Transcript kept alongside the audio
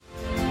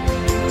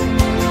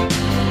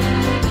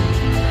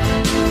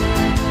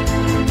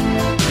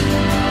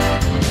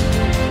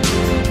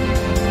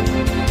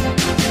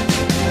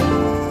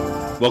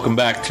Welcome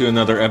back to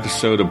another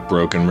episode of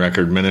Broken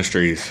Record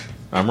Ministries.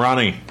 I'm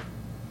Ronnie.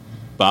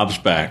 Bob's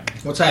back.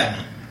 What's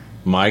happening?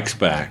 Mike's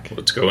back.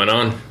 What's going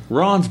on?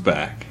 Ron's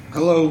back.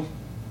 Hello.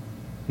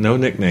 No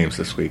nicknames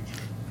this week.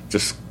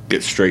 Just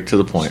get straight to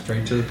the point.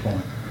 Straight to the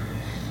point.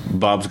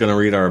 Bob's going to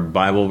read our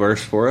Bible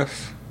verse for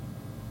us,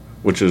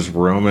 which is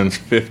Romans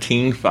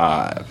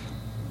 15:5.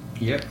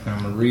 Yep,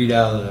 I'm going to read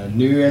out of the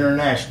New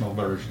International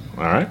Version.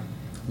 All right.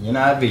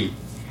 NIV.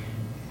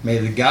 May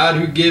the God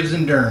who gives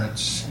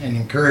endurance and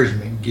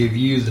encouragement give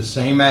you the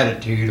same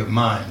attitude of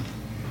mind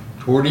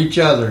toward each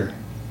other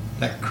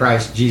that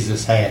Christ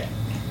Jesus had.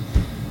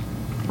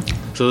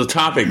 So the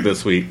topic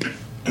this week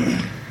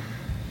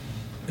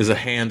is a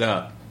hand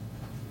up,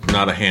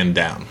 not a hand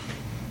down.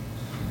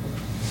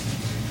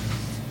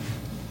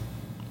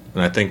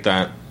 And I think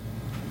that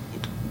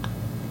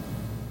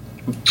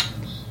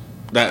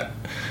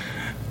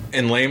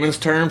in layman's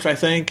terms, I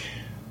think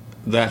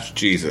that's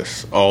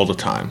Jesus all the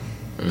time.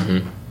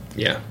 Mm-hmm.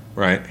 Yeah.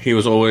 Right? He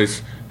was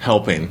always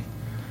helping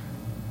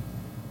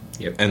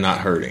Yep. and not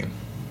hurting.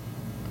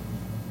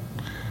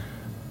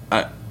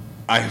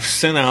 I've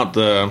sent out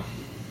the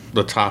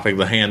topic,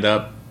 the hand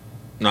up,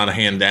 not a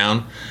hand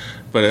down,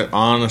 but it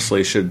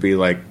honestly should be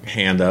like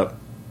hand up,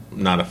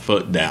 not a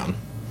foot down.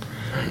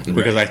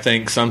 Because I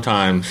think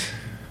sometimes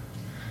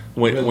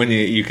when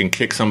you can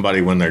kick somebody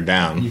when they're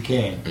down. You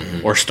can.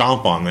 Mm-hmm. Or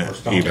stomp on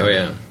it. Even. Oh,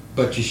 yeah.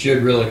 But you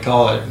should really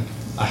call it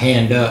a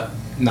hand up,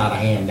 not a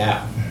hand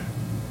out.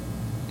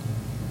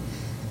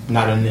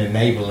 Not an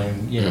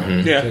enabling,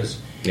 Mm-hmm. Yeah. because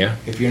Yeah.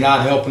 if you're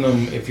not helping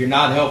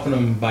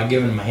them by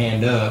giving them a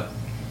hand up,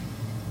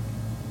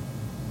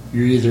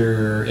 you're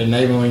either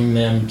enabling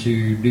them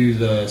to do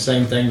the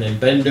same thing they've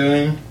been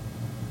doing,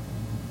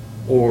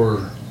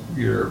 or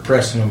you're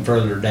pressing them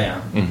further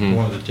down. Mhm.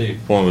 One of the two.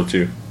 One of the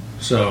two.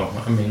 So,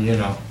 I mean,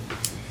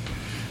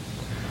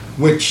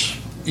 which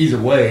either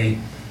way,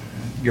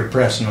 you're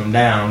pressing them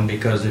down,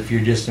 because if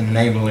you're just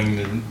enabling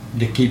them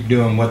to keep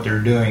doing what they're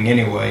doing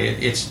anyway,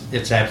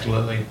 it's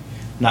absolutely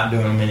not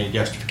doing them any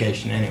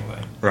justification anyway.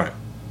 Right.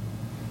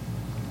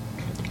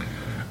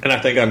 And I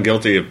think I'm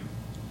guilty of,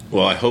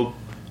 well, I hope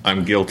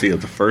I'm guilty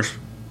of the first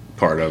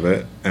part of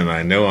it, and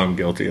I know I'm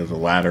guilty of the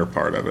latter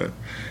part of it.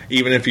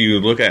 Even if you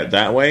look at it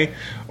that way,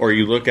 or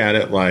you look at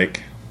it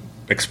like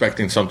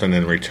expecting something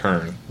in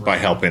return by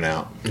helping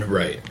out.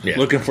 Right. Yeah.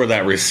 Looking for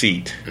that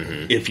receipt,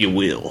 if you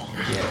will.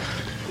 Yeah.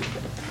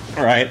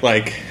 Right?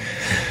 Like,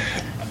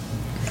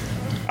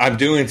 I'm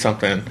doing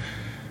something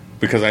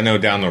because I know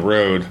down the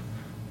road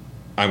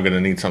I'm going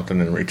to need something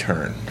in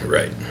return.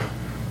 Right.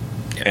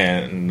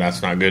 And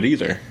that's not good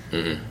either.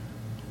 Mm-hmm.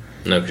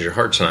 No, because your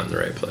heart's not in the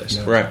right place.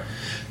 No. Right.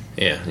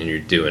 Yeah, and you're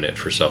doing it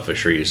for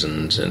selfish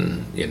reasons,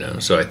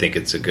 and so I think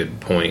it's a good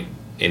point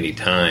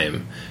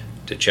anytime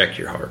to check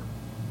your heart.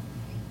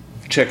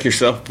 Check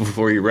yourself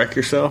before you wreck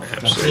yourself.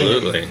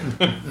 Absolutely,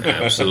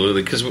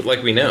 absolutely. Because,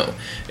 like we know,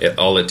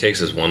 all it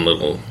takes is one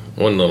little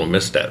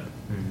misstep,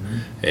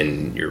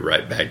 and you're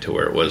right back to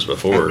where it was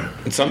before.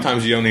 And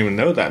sometimes you don't even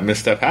know that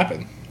misstep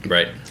happened.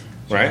 Right.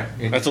 Right?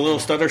 That's a little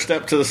stutter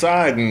step to the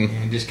side, and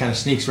And it just kind of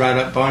sneaks right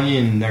up on you,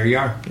 and there you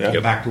are. Yeah.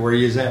 Get back to where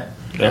you was at.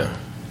 Yeah.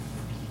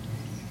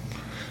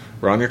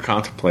 Ron, you're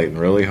contemplating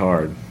really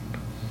hard.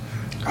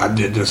 I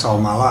did this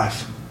all my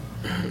life.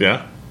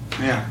 Yeah?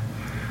 Yeah.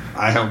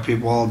 I help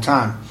people all the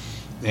time.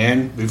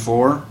 And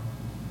before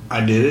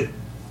I did it,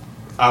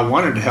 I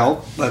wanted to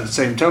help, but at the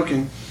same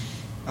token,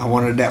 I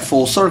wanted that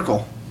full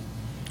circle.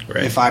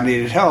 Right. If I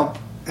needed help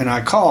and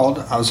I called,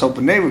 I was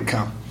hoping they would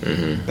come.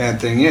 Mm-hmm.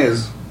 Bad thing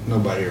is,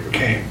 nobody ever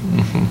came.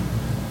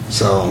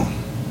 So,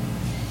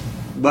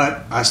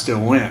 but I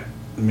still went.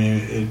 I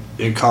mean,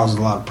 it caused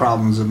a lot of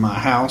problems in my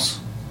house.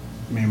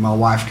 I mean, my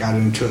wife got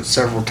into it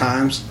several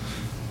times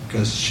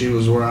because she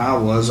was where I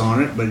was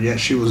on it, but yet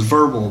she was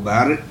verbal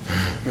about it.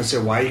 I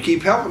said, why you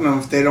keep helping them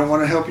if they don't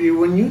want to help you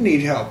when you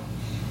need help?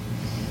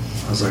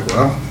 I was like,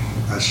 well,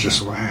 that's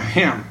just the way I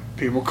am.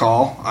 People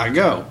call, I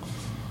go.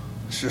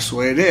 It's just the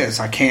way it is.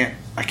 I can't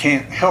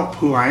help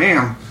who I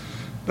am,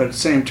 but at the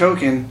same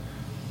token,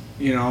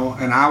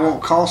 and I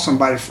won't call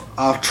somebody.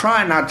 I'll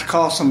try not to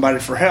call somebody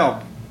for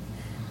help,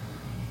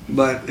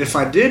 but if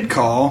I did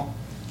call,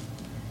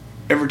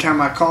 every time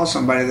I call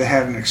somebody, they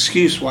had an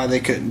excuse why they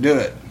couldn't do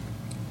it.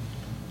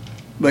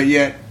 But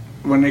yet,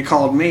 when they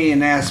called me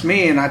and asked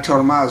me, and I told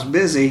them I was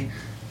busy,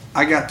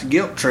 I got the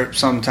guilt trip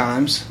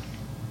sometimes.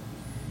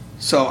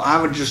 So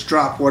I would just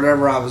drop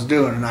whatever I was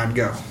doing and I'd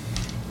go.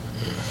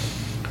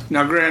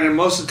 Now, granted,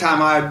 most of the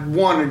time I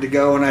wanted to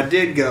go and I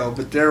did go,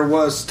 but there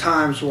was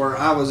times where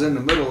I was in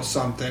the middle of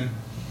something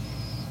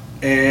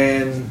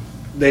and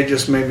they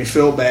just made me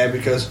feel bad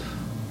because,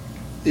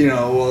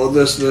 well,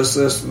 this,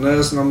 and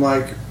this, and I'm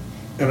like,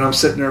 and I'm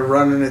sitting there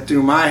running it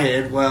through my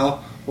head. Well,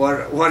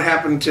 what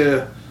happened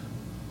to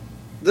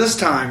this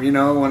time,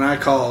 when I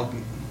called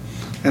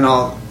and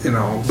all,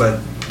 but,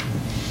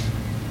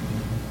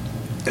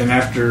 and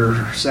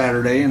after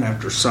Saturday and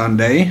after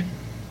Sunday,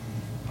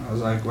 I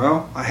was like,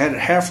 well, I had it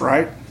half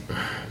right.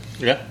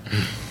 Yeah.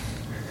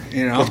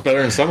 You know, That's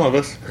better than some of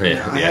us. I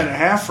had it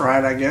half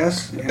right, I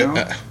guess. You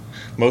know,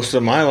 most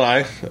of my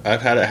life,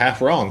 I've had it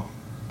half wrong.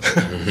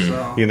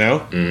 So, You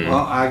know?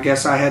 well, I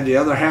guess I had the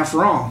other half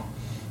wrong.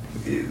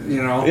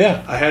 You know,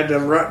 Yeah. I had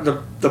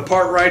the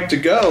part right to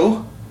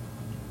go,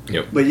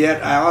 Yep. but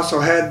yet I also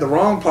had the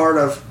wrong part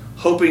of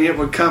hoping it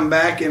would come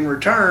back in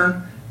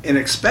return and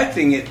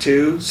expecting it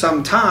to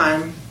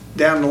sometime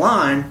down the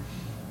line,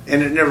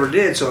 and it never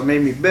did. So it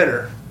made me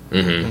bitter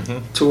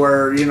to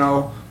where, you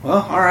know,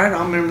 well, all right,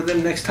 I'll remember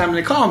them next time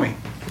they call me.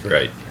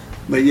 Right.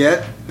 But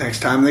yet, next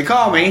time they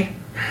call me,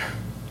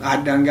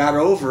 I done got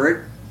over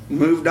it,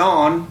 moved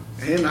on,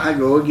 and I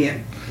go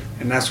again.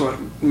 And that's what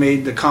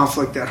made the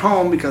conflict at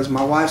home, because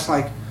my wife's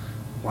like,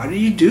 why do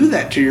you do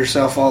that to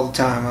yourself all the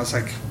time? I was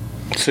like,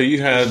 So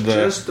you had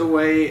just the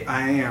way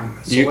I am.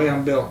 It's the way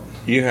I'm built.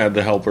 you had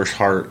the helper's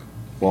heart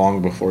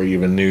long before you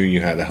even knew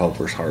you had a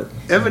helper's heart.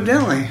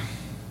 Evidently.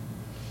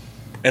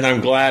 And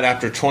I'm glad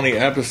after 20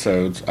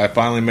 episodes, I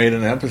finally made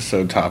an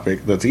episode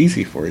topic that's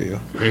easy for you.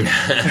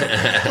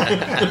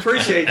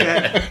 Appreciate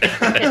that.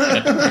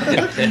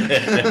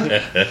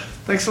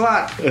 Thanks a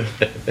lot.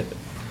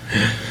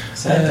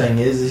 Sad thing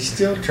is, he's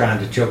still trying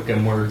to choke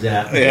them words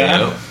out.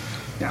 Yeah.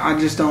 Yeah, I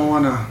just don't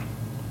want to.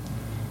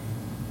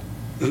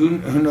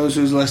 Who knows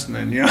who's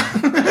listening? You know.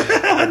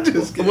 I'm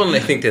just kidding. Well, and I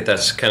think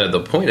that's kind of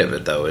the point of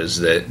it, though, is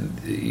that,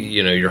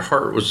 you know, your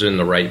heart was in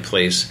the right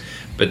place,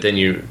 but then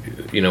you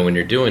know, when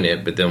you're doing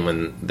it, but then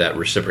when that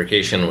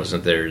reciprocation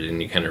wasn't there,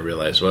 then you kind of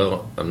realize,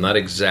 well, I'm not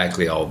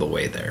exactly all the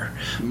way there.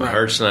 My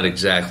heart's not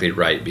exactly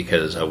right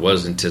because I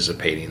was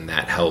anticipating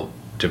that help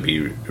to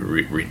be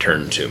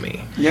returned to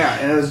me. Yeah,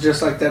 and it was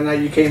just like that night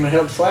you came and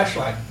held the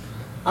flashlight.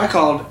 I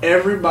called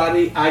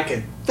everybody I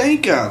could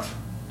think of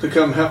to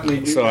come help me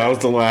do So I was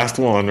the last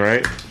one,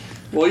 right?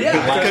 Well, yeah,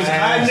 because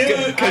I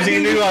knew... Because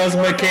you knew I was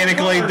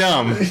mechanically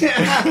dumb.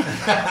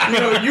 Yeah. You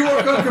know, you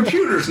work on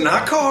computers,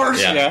 not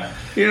cars. Yeah.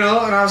 You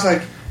know, and I was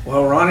like,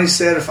 well, Ronnie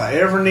said if I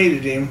ever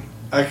needed him,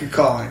 I could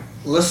call him.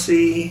 Let's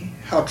see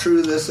how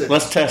true this is.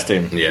 Let's test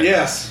him. Yeah.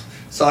 Yes.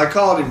 So I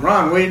called him.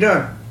 Ron, what are you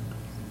doing?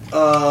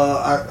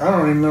 I don't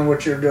even remember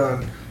what you're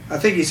doing. I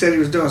think he said he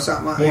was doing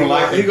something. More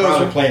likely, he goes,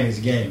 probably playing his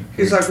game.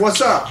 he's like,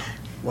 what's up?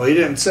 Well, he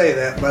didn't say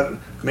that, but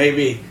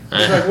maybe.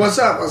 He's like, what's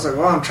up? I was like,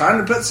 well, I'm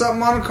trying to put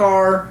something on a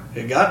car.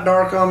 It got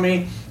dark on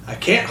me. I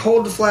can't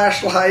hold the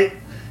flashlight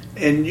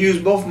and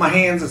use both my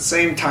hands at the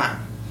same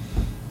time.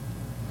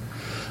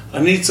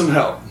 I need some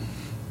help.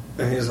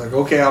 And he's like,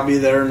 okay, I'll be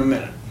there in a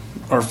minute.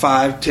 Or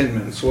 5-10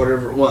 minutes,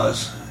 whatever it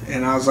was.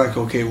 And I was like,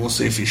 okay, we'll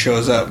see if he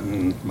shows up.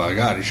 And by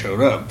God, he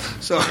showed up.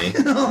 So,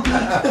 you know.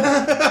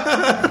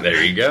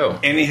 There you go.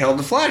 And he held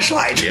the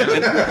flashlight. Yeah.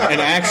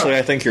 And actually,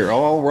 I think you're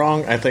all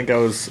wrong. I think I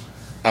was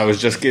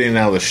just getting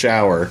out of the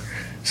shower.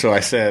 So I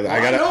said, I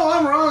got to... No,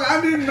 I'm wrong. I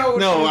didn't know what you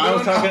No, were I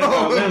was doing. talking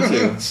about them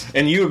too.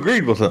 And you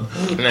agreed with them.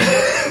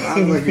 I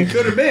was like, it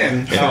could have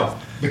been. Oh,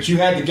 but you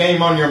had the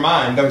game on your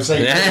mind. Don't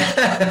say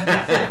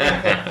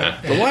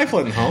that. The wife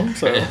wasn't home,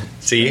 so...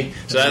 See?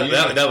 So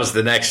that was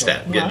the next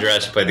step. Get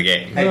dressed, play the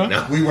game. Hey,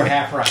 No. we were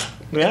half right.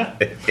 Yeah.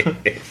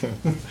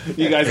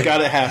 You guys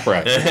got it half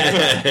right.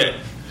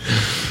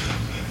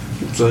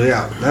 So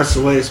yeah, that's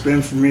the way it's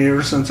been for me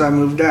ever since I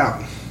moved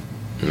out.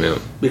 No.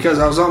 Because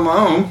I was on my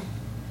own,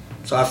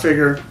 so I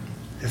figured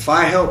if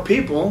I help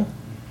people,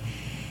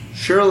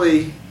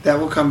 surely that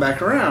will come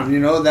back around. You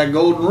know, that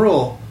golden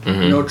rule.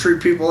 Mm-hmm. You know,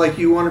 treat people like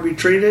you want to be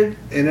treated,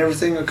 and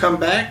everything will come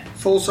back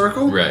full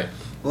circle. Right.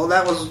 Well,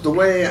 that was the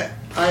way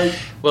I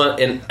Well,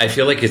 and I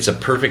feel like it's a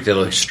perfect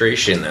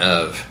illustration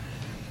of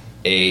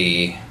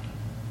a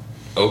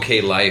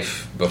okay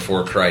life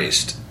before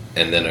Christ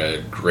and then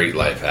a great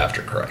life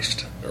after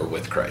Christ, or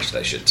with Christ,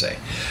 I should say.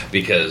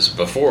 Because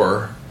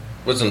before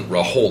wasn't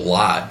a whole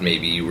lot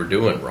maybe you were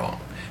doing wrong.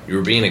 You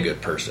were being a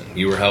good person.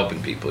 You were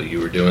helping people. You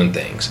were doing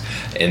things.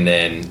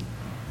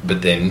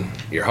 But then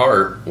your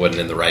heart wasn't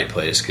in the right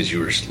place because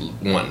you were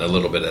wanting a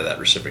little bit of that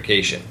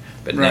reciprocation.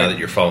 But now Right. that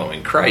you're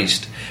following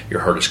Christ, your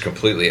heart is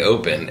completely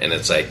open, and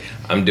it's like,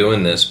 I'm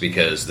doing this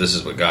because this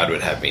is what God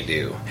would have me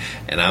do,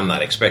 and I'm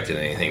not expecting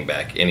anything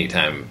back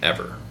anytime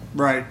ever.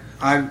 right.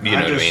 You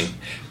know what I mean?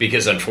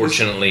 Because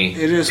unfortunately,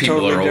 it is people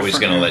totally are always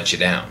different going to now. let you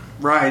down.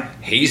 Right.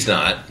 He's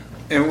not.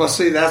 And well,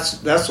 see, that's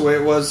the way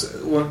it was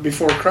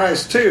before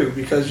Christ too,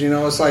 because you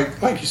know it's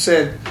like you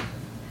said,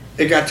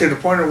 it got to the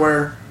point of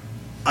where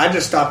I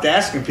just stopped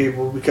asking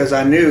people because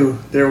I knew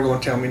they were going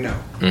to tell me no.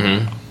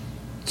 Mm-hmm.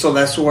 So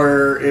that's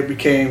where it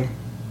became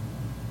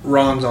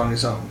Ron's on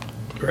his own.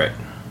 Right.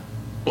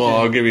 Well,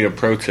 I'll give you a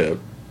pro tip.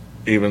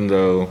 Even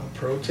though...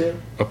 Pro tip?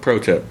 A pro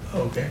tip.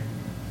 Okay.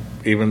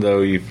 Even though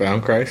you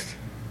found Christ,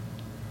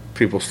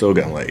 people still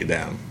going to let you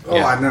down. Oh,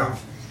 Yeah. I know.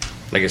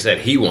 Like I said,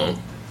 he won't.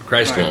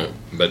 Christ Right. won't,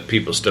 but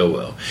people still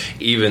will.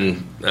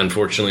 Even,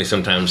 unfortunately,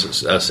 sometimes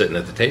it's us sitting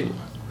at the table.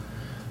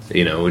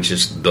 You know, which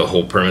is the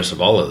whole premise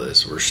of all of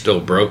this. We're still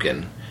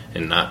broken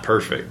and not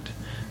perfect.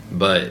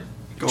 But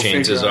Go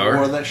chances figure, I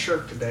wore are, that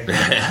shirt today.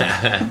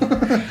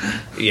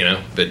 you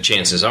know, but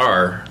chances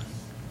are,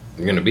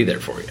 we're going to be there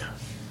for you.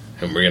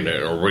 And we're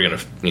going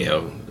to, you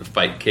know,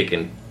 fight, kick,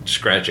 and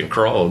scratch and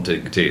crawl to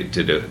be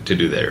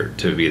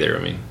there.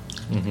 I mean,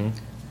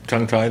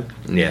 tongue-tied.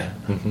 Yeah,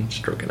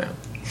 stroking out.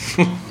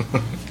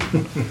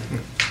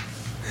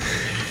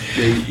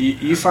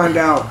 You find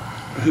out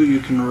who you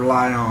can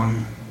rely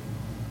on,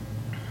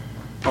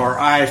 or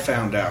I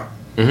found out,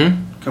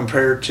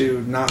 compared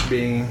to not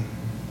being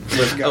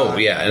with God. Oh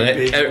yeah, and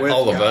being with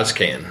all of God. us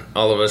can.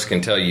 All of us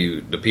can tell you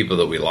the people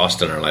that we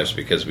lost in our lives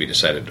because we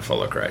decided to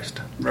follow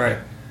Christ. Right.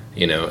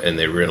 You know, and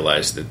they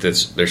realize that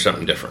there's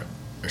something different.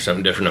 There's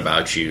something different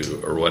about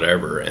you or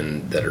whatever,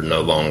 and that are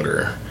no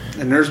longer.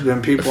 And there's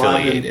been people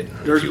Affiliated,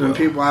 if you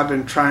will. I've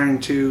been trying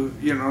to,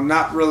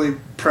 not really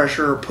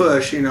pressure or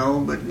push,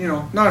 but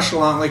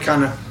nonchalantly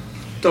kind of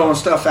throwing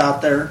stuff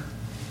out there,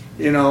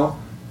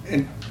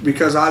 and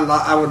because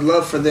I would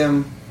love for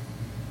them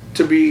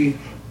to be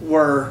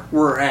where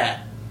we're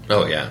at.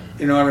 Oh yeah.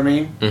 You know what I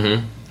mean?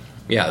 Mm-hmm.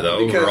 Yeah, the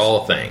Because-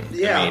 overall thing.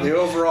 yeah, the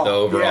overall- The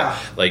overall. yeah.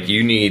 Like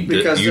you need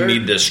Because you they're-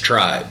 need this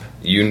tribe.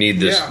 You need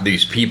this Yeah.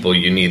 these people.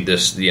 You need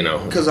this.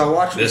 Because I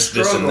watch them this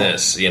struggle. and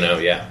this.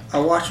 Yeah. I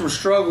watch them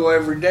struggle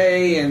every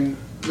day, and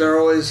they're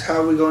always,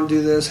 how are we going to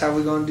do this? How are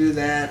we going to do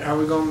that? How are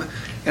we going?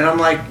 And I'm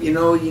like, you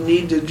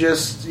need to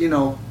just,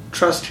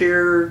 trust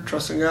here,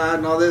 trust in God,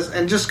 and all this,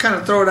 and just kind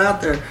of throw it out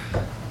there.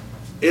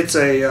 It's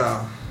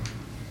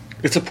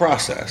a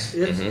process.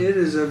 it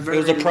is a very It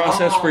was a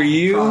process long for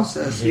you.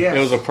 Process, yes. It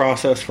was a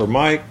process for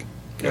Mike.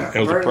 Yeah, it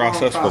was a very long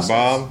process for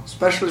Bob.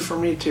 especially for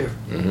me too.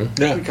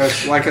 Yeah.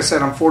 Because, like I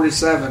said, I'm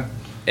 47.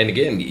 And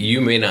again,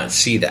 you may not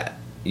see that.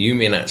 You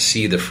may not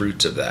see the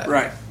fruits of that.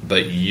 Right.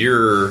 But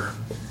I'm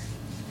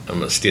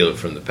going to steal it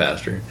from the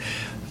pastor.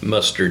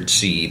 Mustard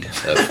seed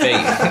of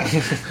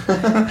faith,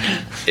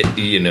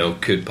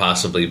 could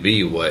possibly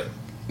be what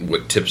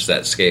tips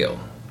that scale.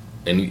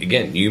 And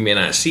again, you may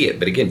not see it,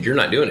 but again, you're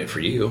not doing it for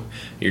you.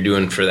 You're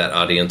doing it for that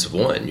audience of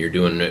one. You're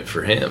doing it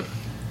for him.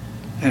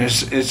 And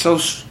it's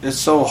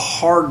so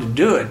hard to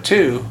do it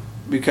too,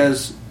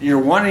 because you're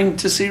wanting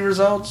to see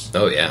results,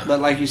 Oh yeah. but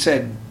like you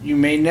said, you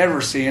may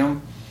never see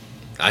them.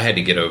 I had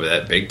to get over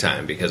that big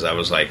time because I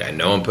was like, I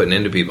know I'm putting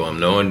into people. I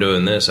know I'm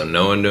doing this. I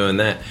know I'm doing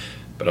that.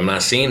 But I'm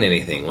not seeing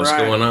anything. What's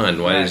Right. going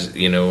on? Why Right. is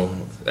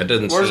that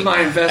doesn't? Where's seem,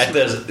 my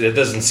investment? That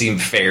doesn't seem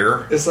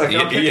fair. It's like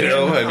I'm putting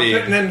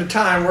I in the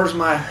time. Where's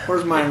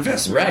my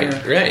investment? Right,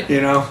 here? right.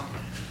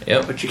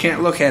 Yep. But you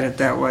can't look at it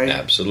that way.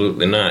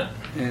 Absolutely not.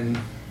 And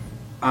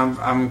I'm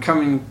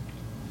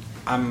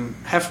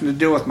having to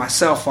deal with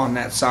myself on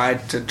that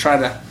side to try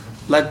to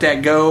let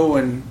that go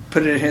and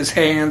put it in His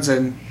hands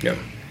and Yep.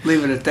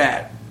 leave it at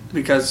that,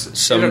 because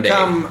Someday. it'll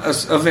come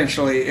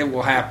eventually. It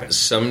will happen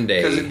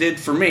Someday. because it did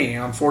for me.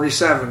 I'm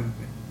 47,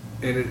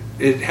 and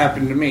it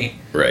happened to me.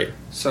 Right.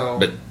 So,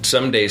 But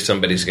someday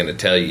somebody's going to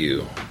tell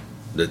you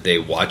that they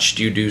watched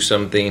you do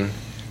something,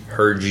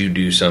 heard you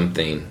do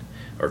something,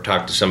 or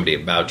talked to somebody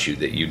about you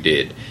that you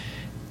did,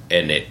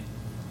 and it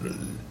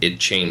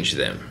changed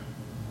them,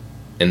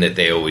 and that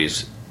they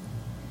always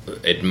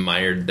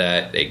admired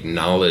that,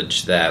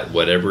 acknowledged that,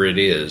 whatever it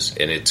is,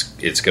 and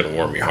it's going to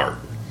warm your heart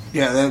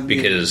yeah, that'd be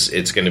because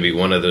it's going to be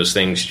one of those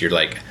things you're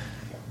like,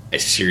 I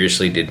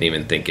seriously didn't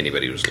even think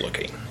anybody was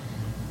looking.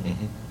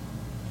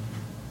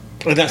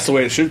 And that's the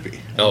way it should be.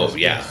 Oh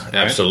yeah,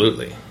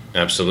 absolutely,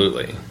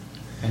 absolutely.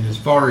 And as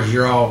far as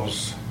your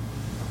all's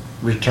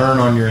return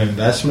on your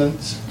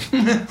investments,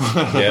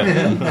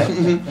 Yeah,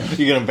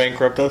 You gonna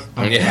bankrupt us?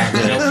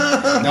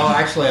 yeah. no,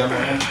 actually, I'm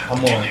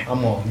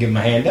gonna give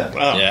my hand up.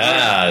 Oh.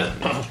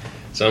 Yeah,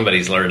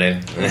 somebody's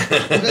learning.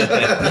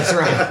 That's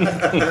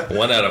right.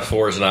 1 out of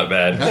 4 is not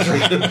bad.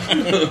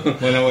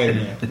 Well, no, wait a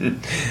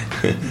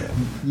minute.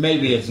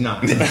 Maybe it's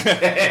not. We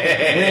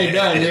ain't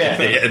done yet.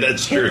 Yeah,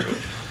 that's true.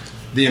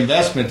 The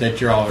investment that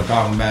you all are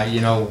talking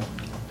about,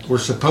 we're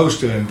supposed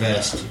to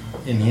invest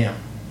in Him.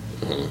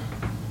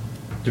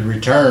 The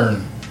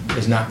return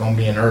is not going to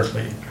be an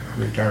earthly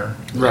return.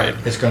 Right.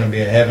 It's going to be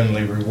a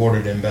heavenly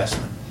rewarded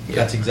investment. Yeah.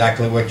 That's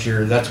exactly what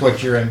you're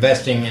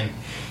investing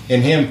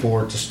in Him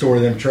for, to store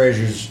them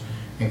treasures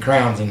and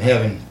crowns in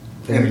heaven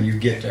for when you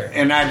get there.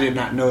 and I did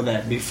not know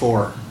that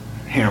before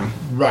him.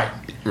 Right.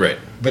 Right.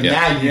 But Yeah.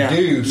 now you Yeah.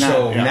 do,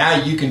 so Yeah.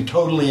 now you can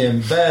totally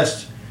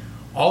invest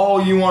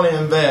all you want to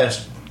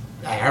invest,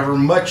 however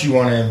much you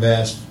want to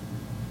invest,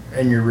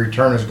 and your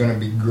return is going to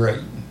be great.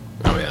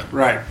 Oh yeah.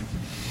 Right.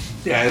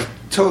 Yeah, it's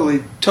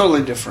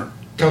totally different.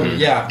 Totally,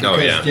 yeah. Oh,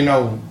 Because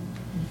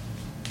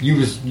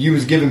yeah. you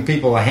was giving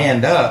people a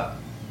hand up,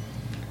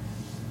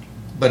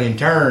 but in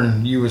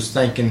turn you was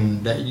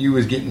thinking that you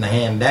was getting a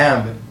hand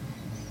down. But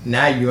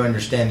now you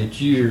understand that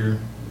you're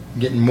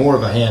getting more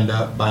of a hand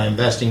up by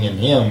investing in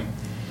Him,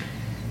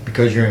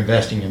 because you're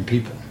investing in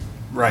people,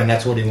 Right. and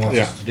that's what He wants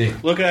Yeah. us to do.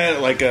 Look at it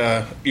like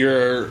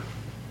you're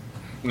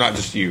not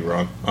just you,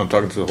 Ron. I'm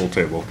talking to the whole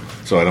table,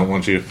 so I don't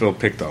want you to feel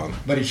picked on.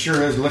 But He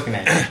sure is looking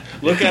at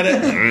you. Look at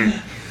it.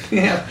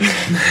 Yeah.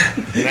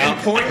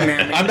 Now, Pointing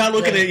at me. I'm not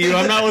looking at you.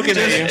 I'm not looking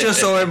at you. Just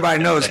so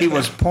everybody knows, he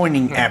was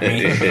pointing at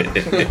me.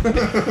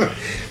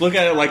 Look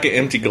at it like an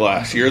empty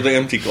glass. You're the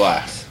empty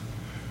glass.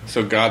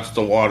 So God's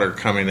the water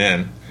coming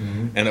in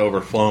and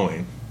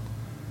overflowing.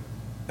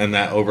 And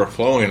that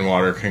overflowing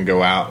water can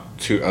go out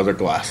to other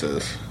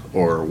glasses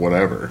or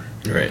whatever.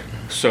 Right.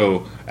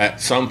 So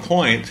at some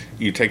point,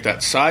 you take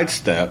that side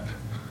step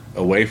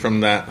away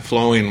from that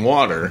flowing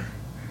water.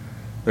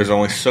 There's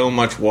only so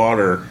much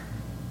water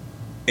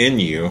in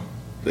you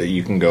that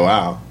you can go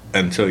out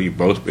until you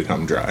both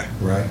become dry.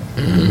 Right.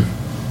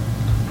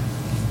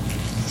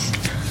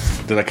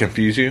 Did I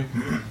confuse you?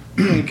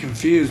 It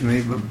confused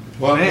me, but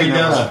Well, man, we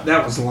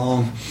that was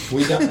long.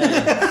 We done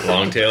that.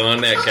 Long tail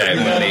on that guy,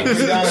 buddy.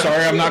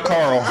 Sorry, I'm not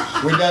Carl.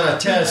 We done a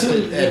test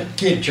at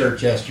Kid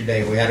Church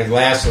yesterday. We had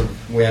a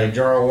we had a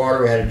jar of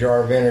water, we had a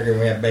jar of vinegar,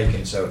 and we had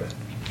baking soda.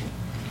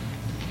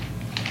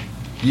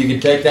 You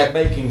could take that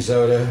baking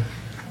soda,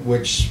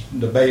 which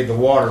the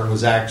water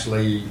was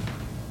actually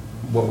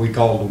what we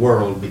call the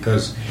world,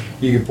 because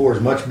you could pour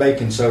as much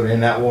baking soda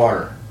in that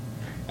water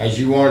as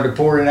you wanted to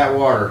pour in that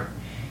water.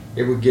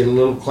 It would get a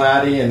little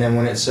cloudy, and then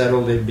when it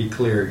settled, it'd be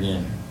clear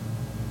again.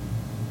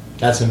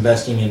 That's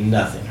investing in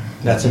nothing.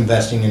 That's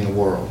investing in the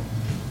world.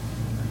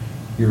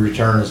 Your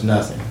return is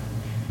nothing.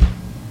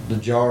 The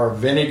jar of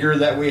vinegar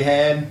that we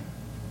had,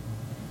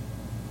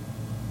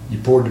 you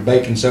poured the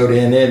baking soda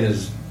in it,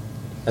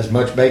 as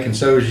much baking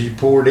soda as you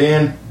poured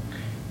in,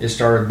 it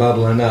started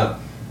bubbling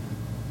up.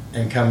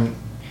 And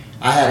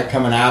I had it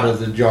coming out of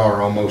the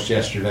jar almost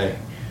yesterday,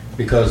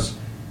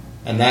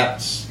 and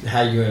that's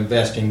how you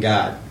invest in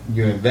God.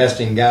 You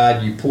invest in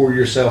God, you pour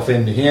yourself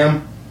into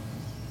Him.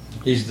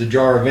 He's the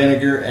jar of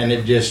vinegar, and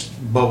it just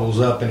bubbles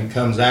up and it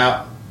comes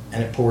out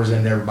and it pours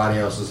into everybody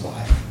else's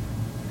life.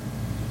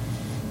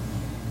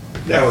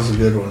 That was a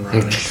good one,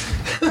 Ronnie.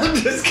 I'm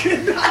just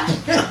kidding.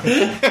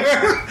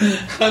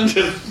 I'm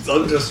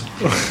just.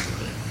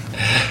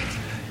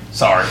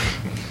 Sorry.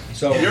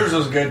 So Yours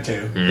was good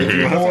too. if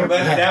you're more,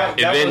 But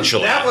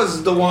Eventually. that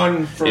was the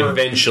one for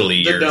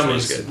Eventually, the yours was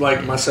dummies good.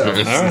 like myself. but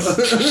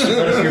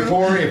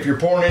if you're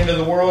pouring into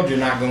the world, you're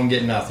not going to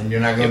get nothing. You're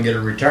not going to get a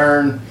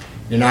return.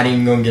 You're not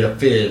even going to get a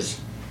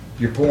fizz.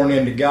 You're pouring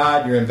into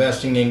God. You're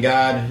investing in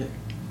God,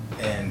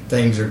 and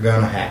things are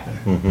going to happen.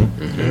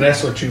 And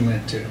that's what you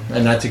meant too.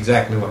 And that's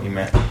exactly what you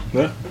meant.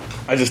 Yeah.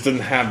 I just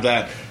didn't have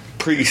that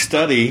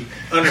pre-study.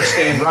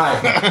 Understand?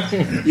 Right.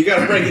 You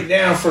got to break it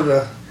down for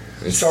the.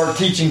 Start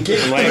teaching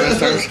kids.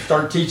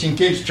 Start teaching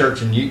kids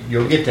church, and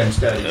you'll get them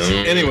studies.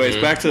 Anyways,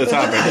 back to the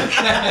topic.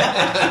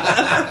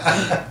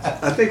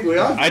 I think we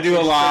all. I do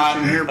a lot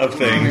of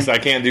things. I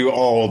can't do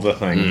all the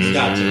things.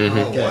 Gotcha. Oh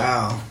Okay.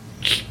 wow!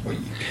 Well,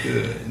 you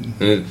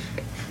could.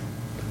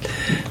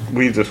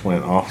 We just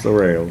went off the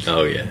rails.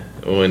 Oh yeah,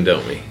 when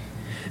don't we?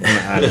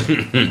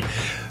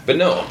 But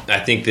no, I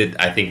think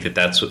that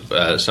that's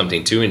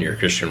something too in your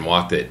Christian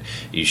walk that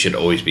you should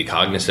always be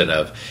cognizant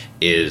of.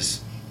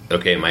 Is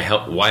okay.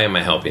 Why am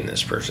I helping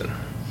this person?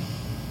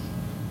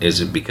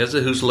 Is it because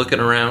of who's looking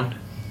around?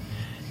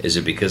 Is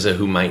it because of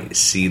who might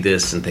see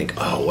this and think,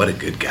 "Oh, what a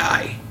good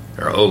guy,"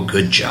 or "Oh,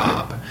 good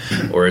job,"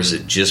 or is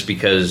it just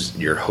because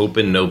you're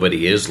hoping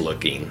nobody is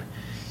looking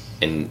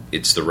and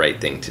it's the right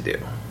thing to do?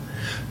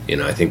 You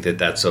know, I think that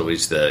that's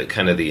always the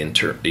kind of the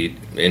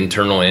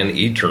internal and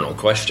eternal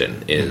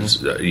question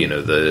is,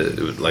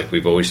 like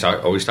we've always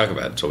talk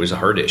about. It's always a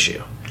hard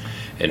issue.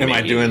 And Am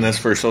I doing this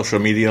for social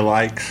media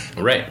likes?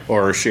 Right.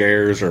 Or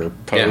shares or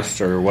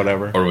posts or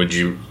whatever? Or would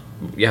you,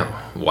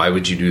 why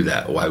would you do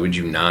that? Why would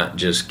you not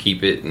just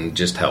keep it and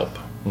just help?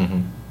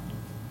 Mm-hmm.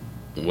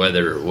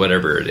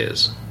 Whatever it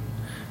is.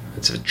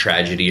 It's a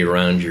tragedy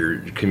around your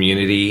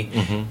community.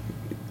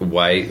 Mm-hmm.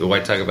 Why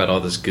talk about all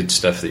this good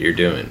stuff that you're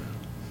doing?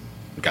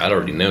 God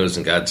already knows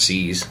and God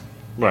sees.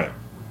 Right.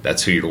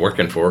 That's who you're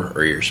working for,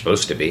 or you're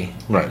supposed to be.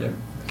 Right. Yeah.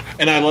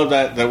 And I love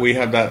that we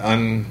have that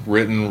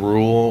unwritten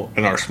rule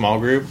in our small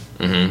group.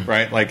 Mm-hmm.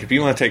 Right? Like, if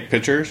you want to take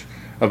pictures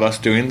of us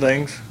doing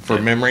things for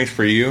memories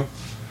for you,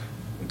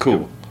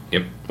 cool.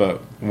 Yep.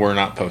 But we're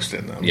not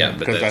posting them. Yeah,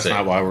 because that's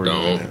not why we're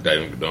doing it.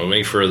 Don't go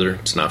any further.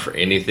 It's not for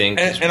anything.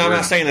 And I'm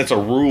not saying it's a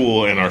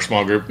rule in our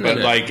small group, but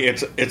like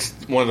it's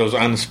one of those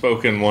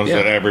unspoken ones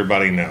that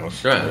everybody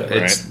knows. Right.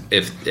 It's,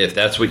 if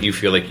that's what you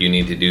feel like you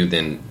need to do,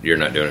 then you're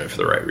not doing it for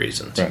the right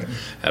reasons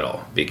at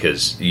all.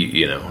 Because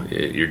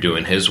you're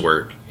doing His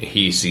work.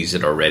 He sees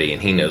it already,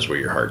 and He knows where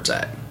your heart's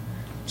at.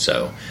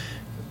 So,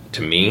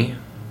 to me,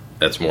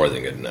 that's more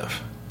than good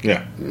enough.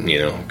 Yeah.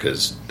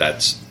 Because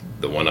that's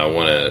the one I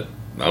want to.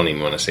 I don't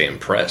even want to say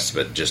impress,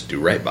 but just do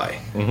right by.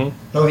 Mm-hmm.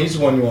 No, He's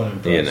the one you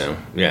want to impress.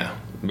 Yeah.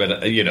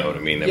 But you know what I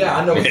mean. Yeah,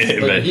 I know.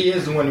 But He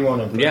is the one you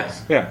want to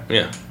impress. Yeah.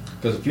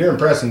 Because if you're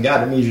impressing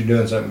God, it means you're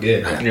doing something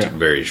good. Yeah.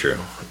 Very true.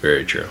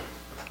 Very true.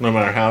 No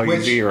matter how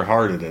easy or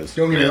hard it is.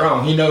 Don't get me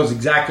wrong. He knows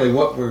exactly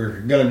what we're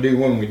going to do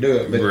when we do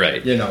it. But,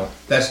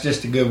 that's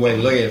just a good way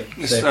to live.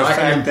 If I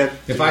can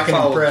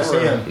impress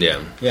Him,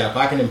 if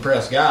I can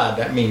impress God,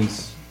 that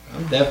means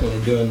I'm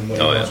definitely doing what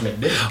He wants me to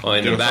do. Well,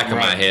 in the back of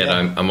my head,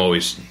 I'm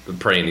always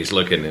praying He's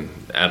looking and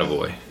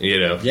attaboy,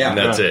 and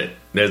that's it.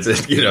 That's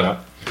it,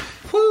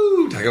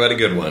 Woo! Talk about a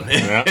good one.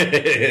 Yeah.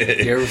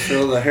 You ever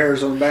feel the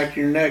hairs on the back of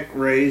your neck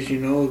raise?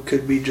 It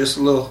could be just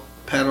a little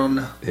pat on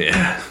the...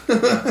 Yeah.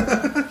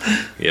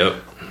 Yep.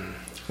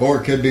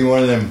 Or it could be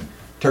one of them,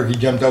 turkey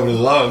jumped over the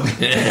log.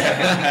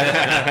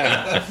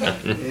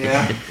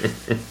 Yeah.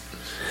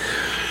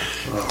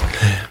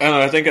 And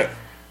I think,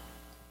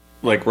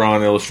 like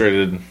Ron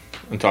illustrated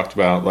and talked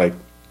about, like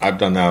I've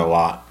done that a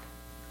lot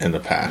in the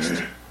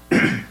past.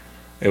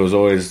 It was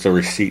always the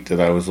receipt that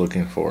I was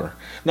looking for.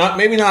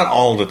 Maybe not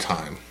all the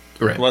time.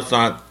 Right. Let's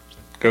not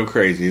go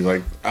crazy.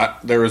 Like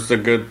there was the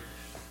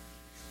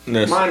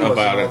goodness Mine wasn't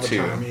about all it the too.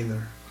 time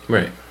either.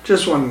 Right.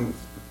 Just when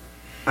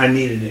I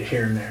needed it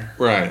here and there.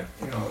 Right.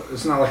 You know,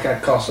 it's not like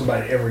I'd call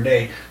somebody every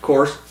day. Of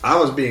course, I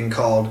was being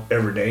called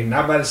every day,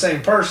 not by the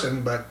same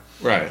person, but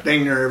Right.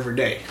 dang near every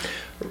day.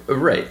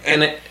 Right.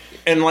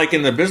 And like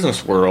in the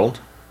business world,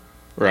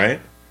 right?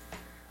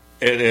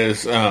 It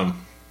is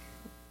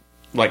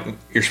like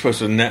you're supposed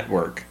to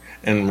network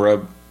and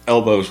rub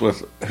elbows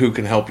with who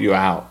can help you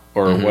out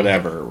or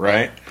whatever,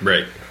 right?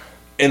 Right.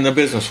 In the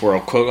business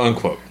world, quote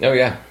unquote. Oh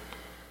yeah.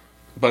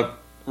 But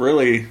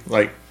really,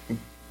 like,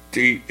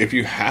 if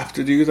you have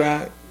to do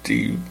that, do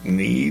you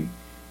need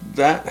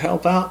that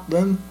help out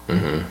then?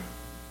 Mm-hmm.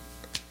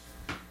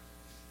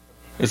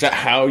 Is that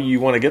how you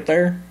want to get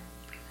there?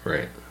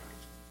 Right.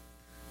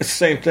 It's the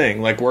same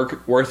thing. Like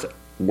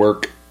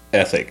work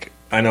ethic.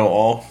 I know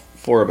all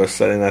four of us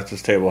sitting at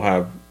this table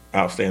have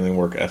outstanding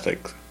work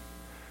ethics.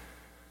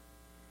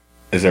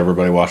 Is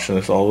everybody watching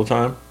this all the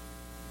time?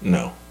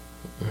 No.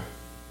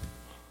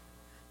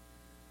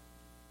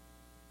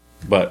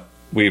 But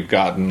we've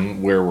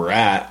gotten where we're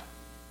at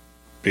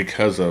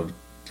because of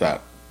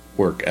that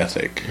work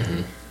ethic.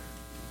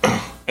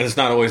 And it's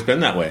not always been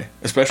that way,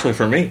 especially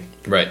for me.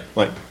 Right.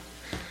 Like,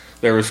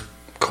 there was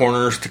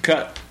corners to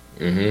cut.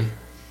 Mm-hmm.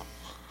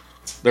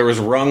 There was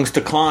rungs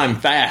to climb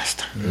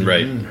fast.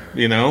 Right.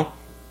 You know?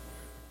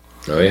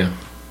 Oh yeah.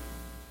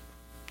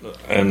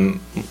 And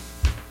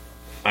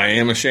I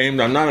am ashamed.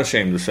 I'm not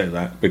ashamed to say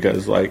that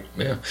because, like,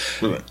 Yeah.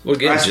 Well,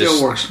 again, I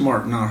still work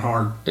smart, not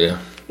hard. Yeah.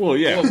 well,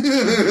 yeah,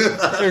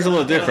 there's a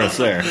little difference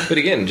there. But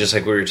again, just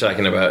like we were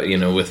talking about, you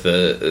know, with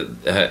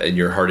the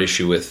your heart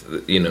issue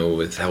with, you know,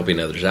 with helping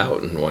others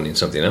out and wanting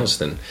something else,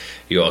 then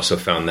you also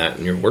found that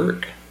in your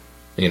work,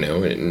 you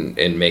know,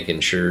 and making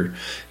sure,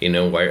 you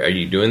know, why are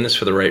you doing this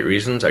for the right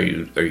reasons? Are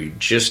you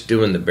just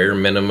doing the bare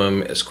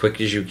minimum as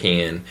quick as you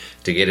can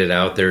to get it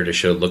out there to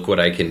show, look what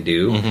I can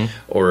do,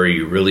 or are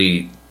you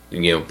really,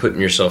 you know, putting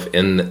yourself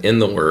in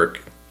the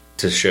work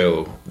to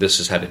show this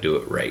is how to do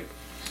it right?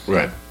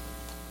 Right.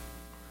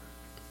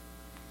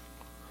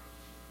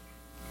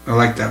 I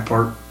like that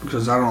part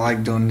because I don't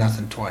like doing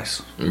nothing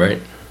twice.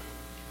 Right.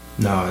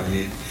 No,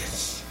 it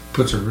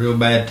puts a real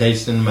bad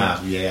taste in the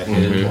mouth. You have to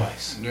do it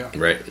twice. Yeah.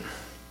 Right.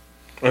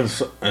 And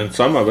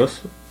some of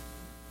us,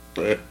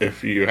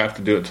 if you have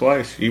to do it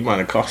twice, you might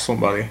have cost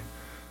somebody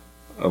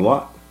a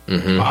lot.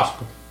 Mm-hmm.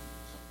 Possible.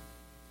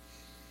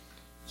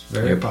 It's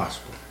very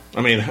possible.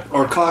 I mean,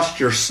 Or cost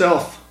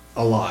yourself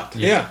a lot.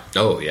 yeah.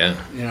 Oh yeah.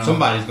 You know?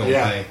 Somebody's gonna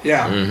yeah, pay.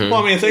 Yeah. Mm-hmm.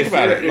 Well, I mean, think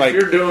about it. Like, if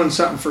you're doing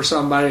something for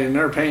somebody and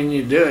they're paying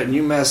you to do it and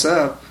you mess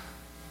up,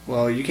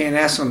 well, you can't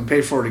ask them to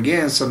pay for it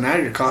again. So now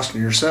you're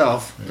costing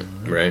yourself.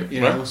 Right.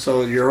 You know, Right.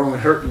 so you're only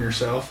hurting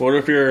yourself. what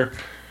if you're,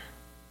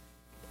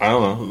 I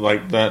don't know,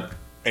 like that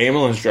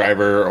ambulance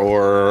driver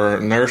or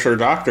nurse or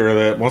doctor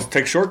that wants to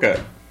take a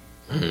shortcut?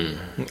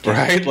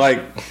 Right?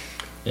 Like,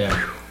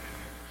 Yeah.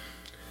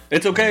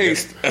 it's okay.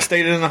 I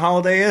stayed in the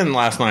Holiday Inn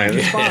last night.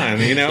 It's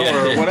fine, you know,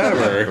 or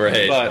whatever.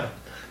 Right. But,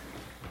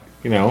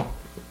 you know,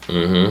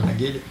 Mm-hmm. I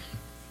get it.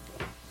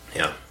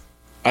 Yeah.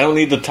 I don't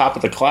need the top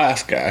of the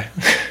class guy.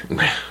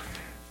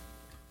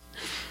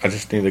 I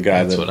just need the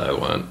guy That's that. what I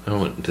want. I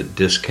want the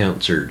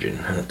discount surgeon.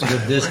 With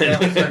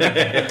discount.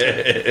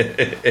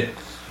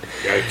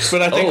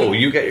 But I think. Oh,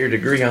 you got your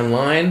degree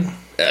online?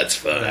 That's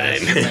fine.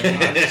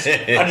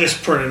 I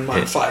just printed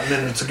mine 5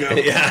 minutes ago.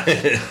 Yeah.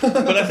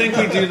 But I think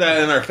we do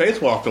that in our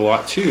faith walk a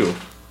lot too.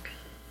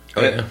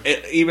 Oh, yeah.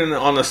 Even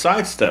on the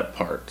sidestep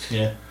part,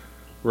 Yeah.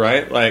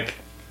 right? Like,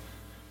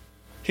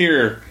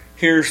 here's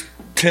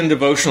 10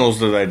 devotionals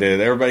that I did.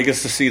 Everybody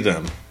gets to see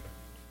them.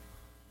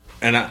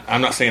 And I'm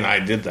not saying I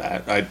did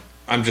that.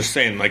 I'm just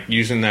saying, like,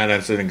 using that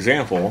as an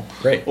example.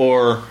 Right.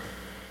 Or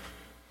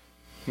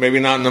maybe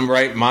not in the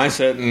right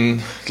mindset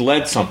and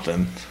led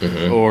something.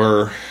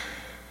 Or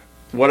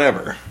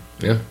whatever.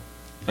 Yeah.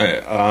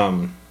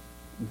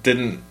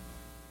 Didn't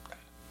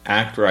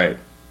act right.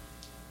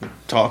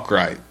 Talk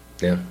right.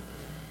 Yeah.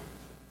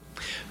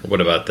 What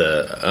about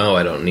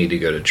I don't need to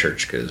go to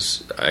church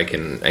because I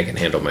can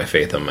handle my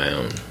faith on my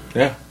own.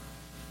 Yeah.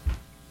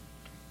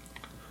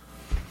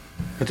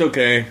 It's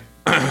okay.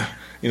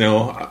 You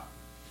know,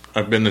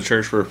 I've been to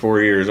church for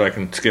 4 years. I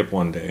can skip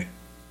one day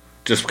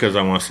just because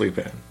I want to sleep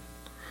in.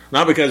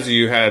 Not because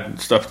you had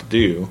stuff to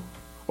do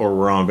or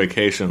were on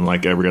vacation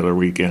like every other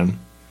weekend.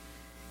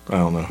 I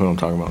don't know who I'm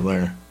talking about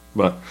there.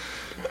 But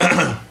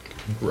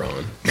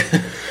Ron.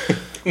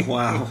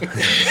 Wow.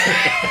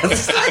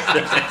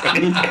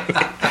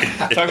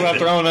 talk about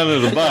throwing under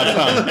the bus,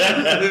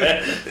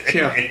 huh?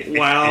 Yeah.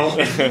 Wow.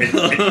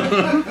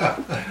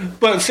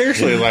 But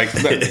seriously, like,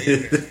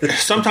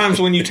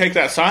 sometimes when you take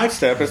that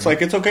sidestep, it's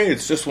like, it's okay.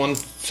 It's just one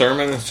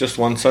sermon. It's just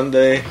one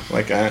Sunday.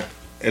 Like,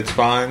 it's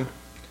fine.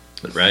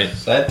 Right.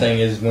 Sad thing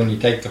is when you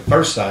take the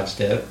first side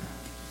step,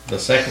 the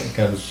second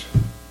comes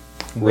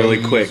really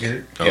way quick.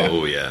 easier. Yeah.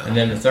 Oh yeah. And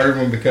then the third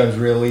one becomes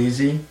real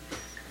easy.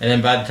 And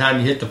then by the time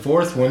you hit the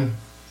fourth one,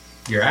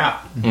 you're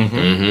out.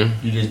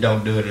 Mm-hmm. You just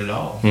don't do it at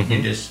all.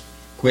 You just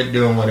quit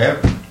doing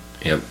whatever.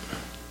 Yep.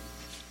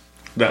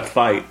 That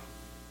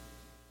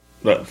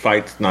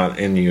fight's not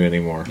in you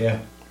anymore, Yeah.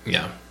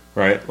 Yeah.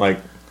 right? Like,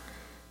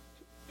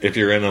 if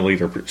you're in a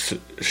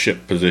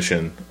leadership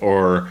position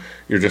or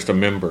you're just a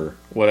member,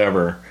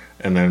 whatever,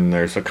 and then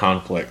there's a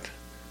conflict,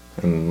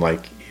 and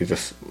like you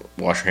just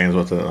wash your hands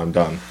with it and I'm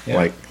done. Yeah.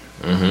 Like,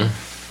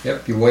 Mm-hmm.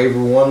 Yep. You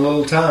waver one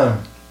little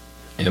time,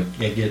 Yep.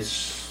 it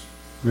gets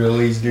real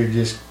easy to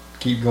just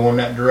keep going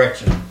that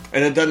direction.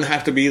 and it doesn't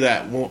have to be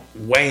that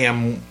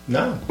wham,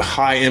 No.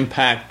 high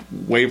impact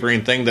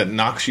wavering thing that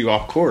knocks you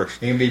off course.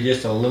 It can be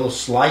just a little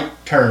slight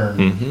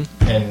turn,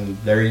 and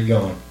there you're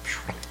going.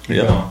 You're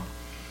Yeah. gone.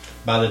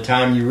 By the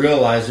time you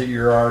realize it,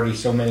 you're already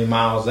so many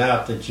miles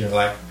out that you're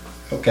like,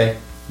 okay,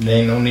 there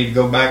ain't no need to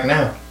go back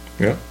now.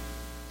 Yeah.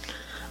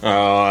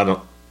 I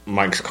don't.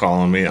 Mike's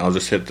calling me. I'll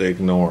just hit the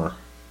ignore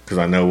because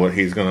I know what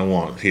he's gonna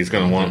want. He's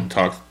gonna want to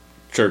talk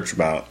church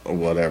about or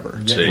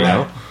whatever. Yeah, See, You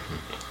know?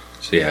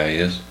 See how he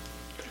is.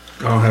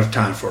 I don't have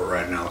time for it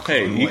right now.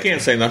 Hey, you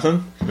can't say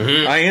nothing.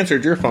 I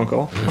answered your phone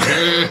call.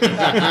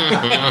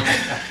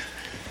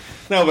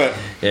 No, but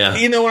Yeah.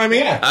 you know what I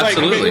mean? Yeah,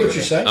 Absolutely. what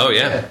you're saying. Oh,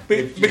 yeah.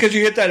 Because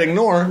you hit that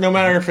ignore, no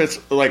matter if it's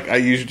like I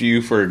used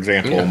you for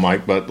example, Yeah.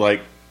 Mike, but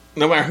like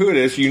no matter who it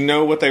is, you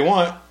know what they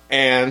want,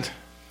 and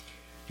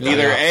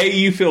either Yeah.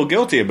 you feel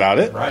guilty about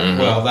it, Right.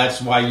 Well,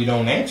 that's why you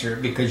don't answer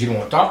it, because you don't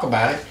want to talk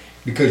about it,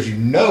 because you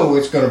know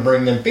it's going to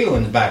bring them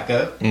feelings back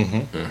up.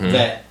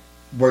 That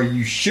where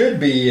you should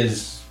be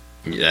is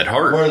That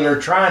heart. where they're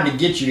trying to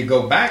get you to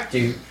go back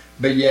to,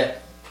 but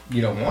yet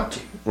you don't want to.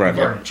 Right.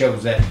 You already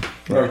chose that.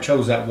 You already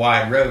chose that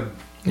wide road,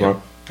 Right.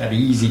 that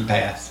easy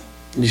path.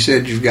 You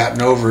said you've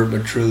gotten over it,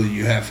 but truly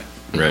you haven't.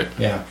 Right.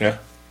 Yeah. Yeah.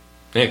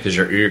 Yeah, because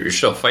you're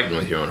still fighting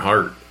with your own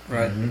heart.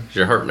 Right. 'Cause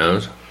your heart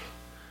knows.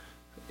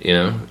 You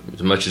know,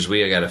 as much as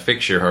we got to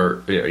fix your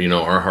heart, you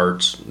know, our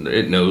hearts,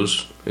 it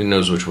knows. It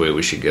knows which way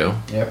we should go.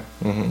 Yep.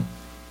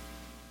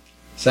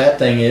 Sad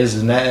thing is,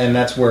 and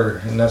that's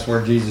where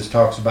Jesus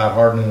talks about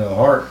hardening the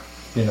heart.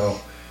 You know,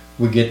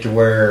 we get to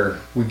where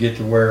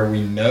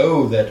we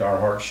know that our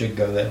heart should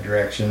go that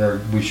direction, or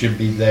we should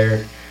be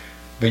there,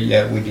 but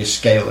yet we just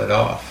scale it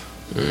off.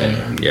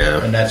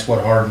 Yeah. And that's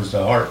what hardens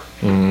the heart.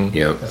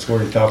 Yep. That's where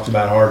he talks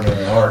about hardening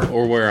the heart.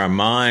 Or where our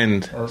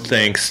mind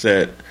thinks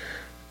that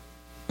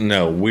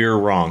no, we're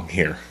wrong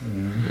here,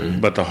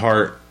 but the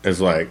heart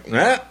is like,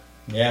 nah,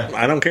 Yeah.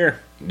 I don't care.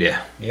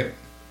 Yeah. Yep.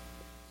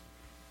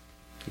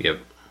 Yep.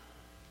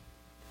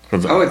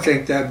 I would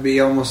think that'd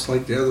be almost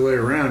like the other way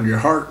around. Your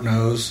heart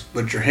knows,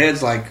 but your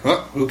head's like,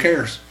 oh, who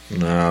cares?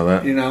 No,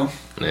 that You know?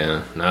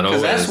 Yeah. Not Because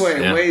always. that's the way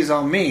it yeah. weighs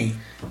on me.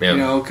 Yeah. You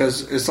know,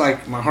 because it's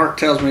like my heart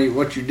tells me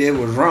what you did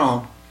was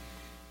wrong,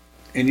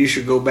 and you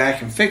should go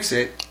back and fix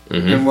it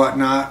and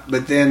whatnot.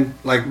 But then,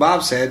 like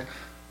Bob said,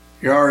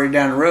 you're already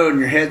down the road, and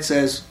your head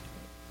says,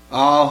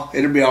 "Oh,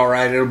 it'll be all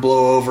right. It'll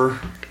blow over.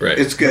 Right.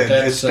 It's good.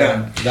 It's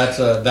done." That's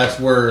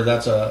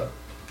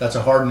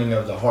a hardening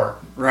of the heart,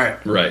 Right.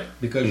 Right.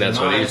 because And that's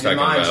your what mind, he's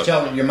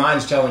talking about. your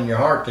mind's telling your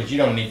heart that you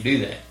don't need to do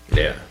that.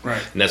 Yeah.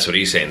 Right. And that's what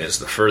he's saying is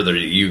the further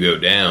you go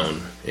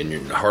down and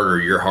the harder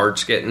your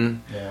heart's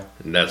getting, Yeah.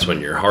 and that's when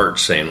your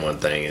heart's saying one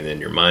thing and then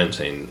your mind's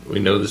saying, we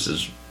know this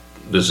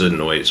isn't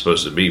the way it's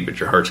supposed to be, but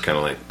your heart's kind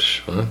of like, psh,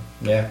 huh?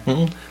 Yeah.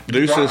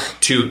 deuces.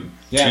 Too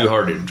Yeah.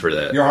 hearted for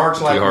that. Your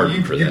heart's like, too well,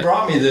 hardened for you that.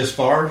 brought me this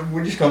far.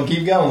 We're just going to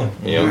keep going.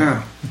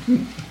 Yeah. Yeah.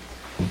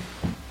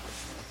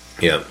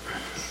 Yeah.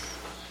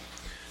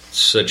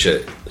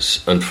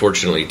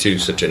 Unfortunately, too,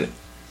 such an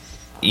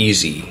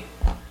easy,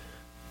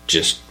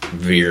 just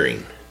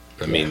veering.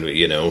 I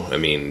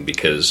mean,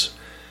 because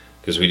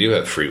we do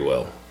have free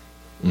will.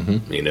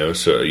 You know,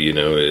 so,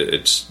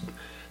 it's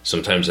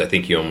sometimes I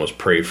think you almost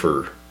pray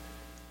for,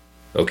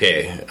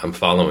 okay, I'm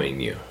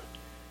following you.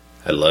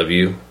 I love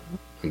you.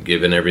 I'm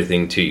giving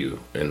everything to you.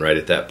 And right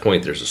at that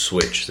point, there's a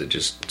switch that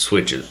just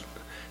switches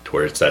to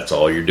where that's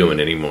all you're doing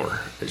anymore.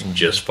 It's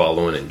just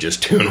following and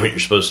just doing what you're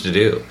supposed to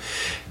do.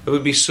 It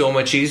would be so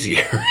much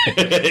easier,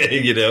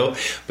 you know?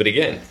 But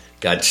again,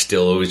 God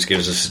still always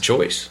gives us a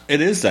choice. It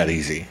is that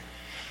easy.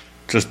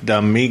 Just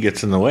dumb me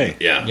gets in the way.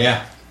 Yeah.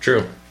 Yeah.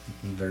 True.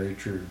 Very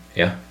true.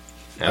 Yeah.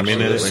 I mean,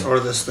 Absolutely. it's- Or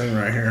this thing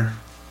right here.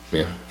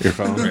 Yeah. Your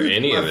phone, Or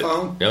any My of it.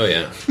 phone? Oh,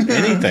 yeah.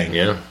 anything,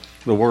 Yeah.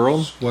 the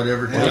world.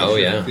 Whatever takes Oh,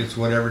 yeah. it's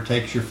whatever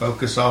takes your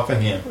focus off of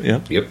him. Yeah,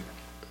 Yep.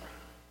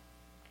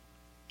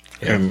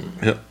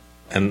 Yeah.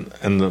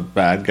 and the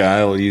bad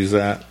guy will use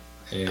that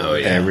Oh,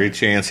 yeah. every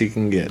chance he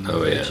can get.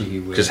 Oh, yeah. Bet you he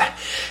will. Because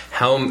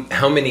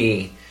how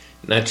many,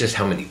 not just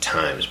how many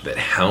times, but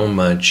how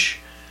much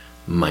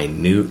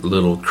minute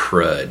little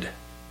crud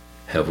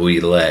have we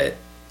let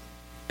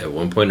at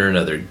one point or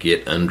another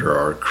get under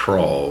our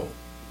crawl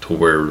to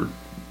where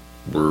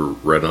we're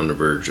right on the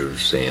verge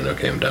of saying,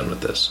 okay, I'm done with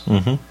this.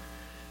 Mhm.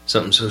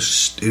 Something so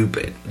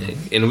stupid.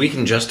 And we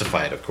can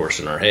justify it, of course,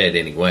 in our head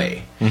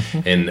anyway.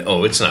 And,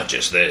 oh, it's not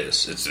just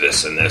this. It's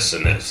this and this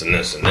and this and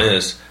this and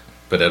this.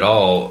 But it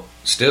all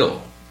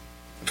still,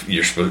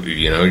 you're supposed,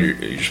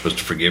 you're supposed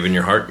to forgive in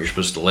your heart. You're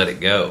supposed to let it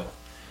go.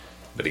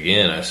 But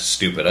again, as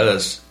stupid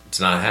us, it's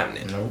not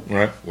happening. Nope.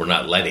 Right. We're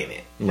not letting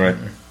it. Right.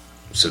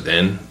 So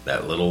then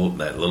that little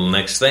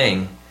next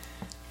thing,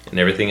 and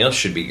everything else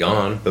should be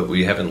gone, but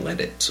we haven't let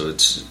it. So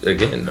it's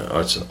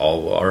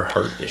all our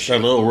heart issue.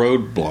 That little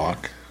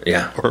roadblock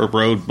Yeah. or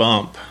road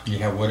bump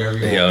Yeah, whatever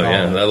you Yeah, want to call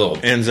yeah. it. That little.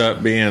 ends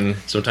up being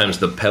Sometimes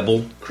the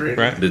pebble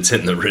right. that's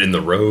in the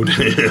road.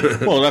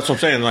 Well, that's what I'm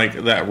saying.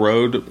 Like that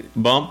road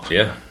bump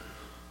Yeah.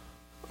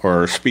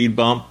 or speed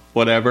bump,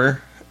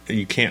 whatever.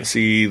 You can't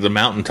see the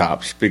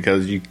mountaintops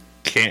because you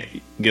can't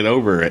get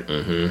over it.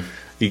 Mm-hmm.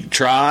 You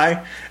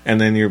try, and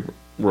then you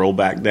roll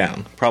back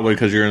down. Probably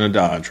because you're in a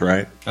Dodge,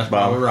 right? That's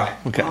Bob? probably right.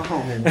 Okay.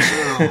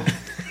 Oh,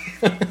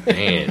 wow.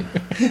 Man.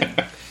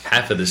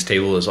 Half of this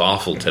table is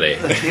awful today.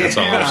 That's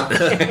all I'm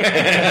saying.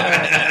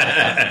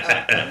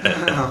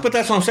 But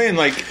that's what I'm saying.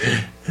 Like,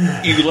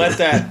 you let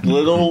that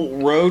little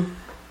road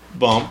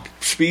bump,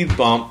 speed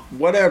bump,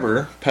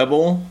 whatever,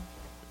 pebble,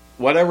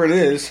 whatever it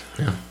is,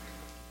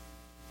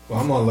 Well,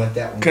 I'm going to let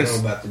that one go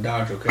about the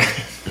Dodge, okay?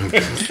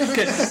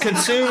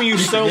 consume you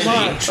so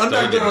much. I'm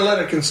not going to let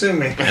it consume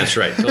me. That's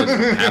right. Told you.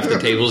 Half the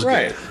table's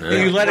Right.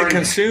 good. You let it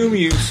consume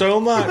you so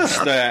much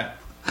that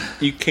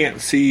you can't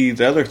see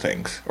the other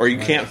things, or you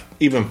can't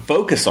even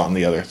focus on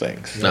the other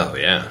things, Oh,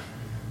 yeah.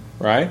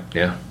 right?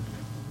 Yeah.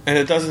 And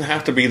it doesn't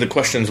have to be the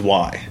questions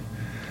why.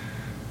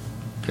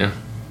 Yeah.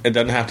 It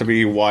doesn't have to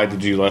be why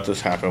did you let this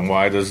happen?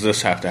 Why does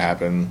this have to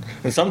happen?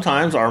 And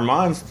sometimes our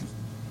mind's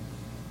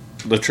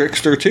the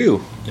trickster too,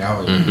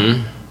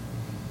 Mm-hmm.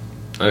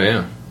 Oh,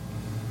 yeah.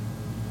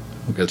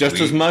 Because just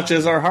as much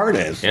as our heart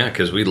is. Yeah,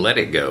 because we let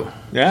it go.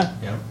 Yeah.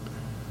 Yep.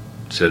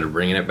 Instead of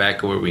bringing it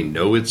back where we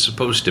know it's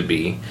supposed to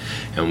be,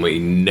 and we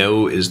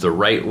know is the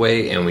right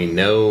way, and we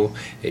know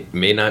it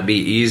may not be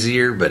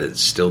easier, but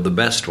it's still the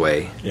best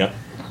way, Yep.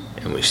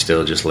 and we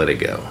still just let it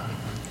go.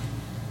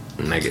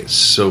 And I get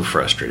so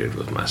frustrated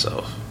with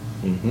myself,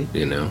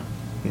 you know?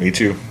 Me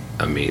too.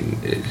 I mean,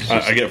 it's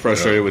just, I get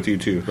frustrated with you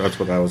too. That's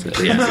what I was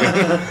getting.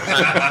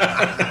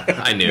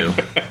 I knew.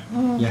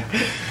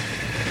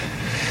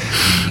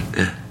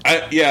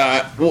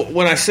 Yeah. Well,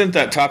 when I sent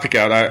that topic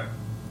out,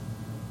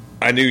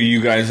 I knew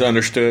you guys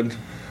understood,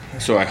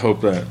 so I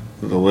hope that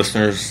the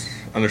listeners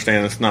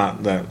understand. It's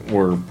not that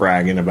we're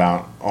bragging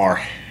about our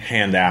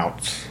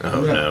handouts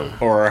Oh, no.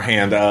 or our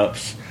hand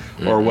ups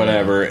or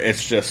whatever.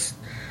 It's just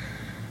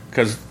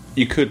because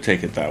you could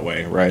take it that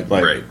way, right?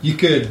 Like, Right. You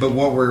could,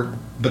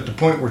 but the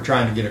point we're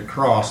trying to get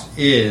across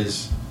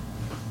is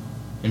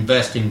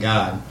invest in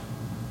God,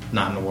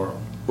 not in the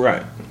world.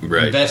 right.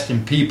 Right. Invest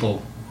in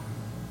people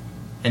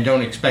and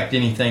don't expect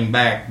anything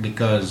back,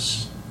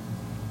 because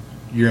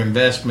your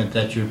investment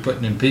that you're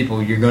putting in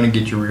people, you're going to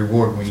get your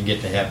reward when you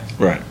get to heaven.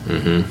 Right.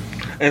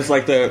 Mm-hmm. And it's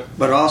like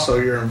But also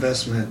your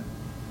investment,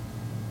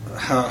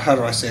 how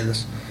do I say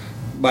this?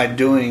 By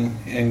doing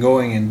and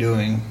going and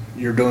doing,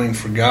 you're doing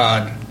for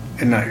God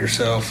and not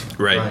yourself.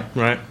 Right.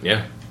 right.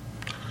 Yeah.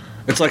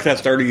 It's like that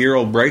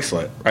 30-year-old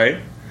bracelet, right?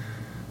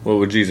 What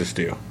would Jesus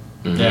do?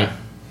 Yeah.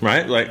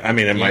 Right? Like, I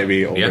mean, it might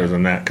be older Yeah.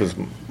 than that because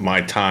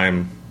my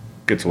time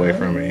gets away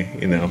from me,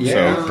 you know.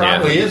 Yeah, So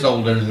probably is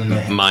older than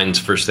that. Mine's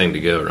first thing to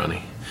go,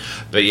 Ronnie.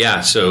 But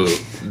yeah, so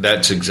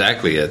that's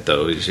exactly it,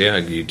 though. Is you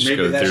just Maybe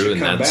go that through, should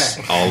and come that's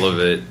back. all of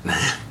it.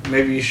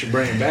 Maybe you should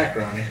bring it back,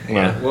 Ronnie.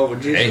 Yeah. What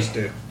would Jesus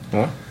Hey. do?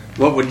 Huh?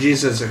 What would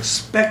Jesus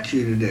expect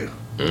you to do?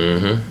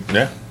 Mm-hmm.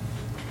 yeah,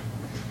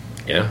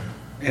 Yeah.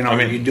 And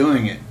are you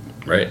doing it?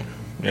 Right.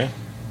 yeah.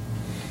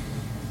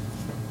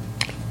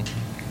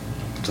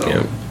 So,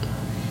 Yeah.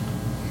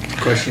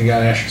 question you got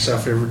to ask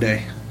yourself every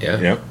day, Yeah.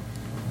 Yep.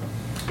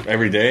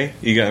 Every day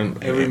you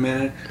got every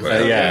minute, Right.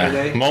 every yeah,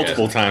 day.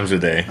 multiple times a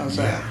day. How's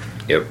that?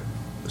 Yep.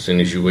 As soon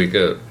as you wake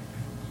up,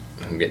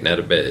 I'm getting out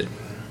of bed.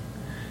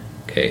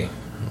 Okay.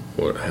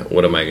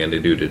 What am I going to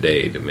do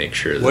today to make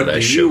sure that What I do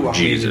you show want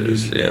me to do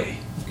Jesus? today?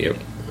 Yep.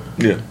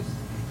 Yeah.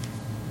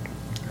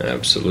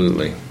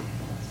 Absolutely.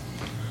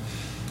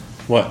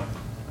 What?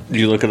 Did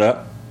you look it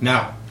up?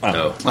 No.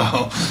 Oh.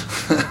 Oh.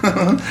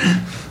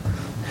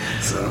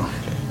 So,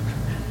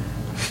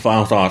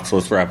 Final thoughts.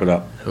 Let's wrap it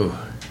up.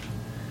 Oh.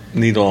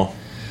 Needle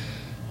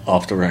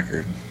off the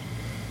record.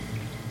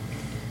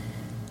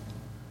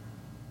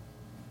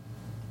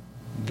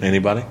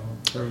 Anybody?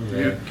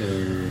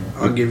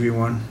 I'll give you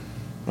one.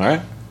 All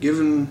right.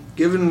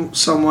 Giving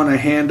someone a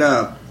hand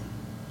up.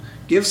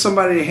 Give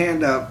somebody a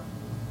hand up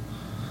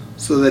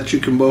so that you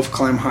can both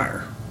climb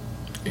higher.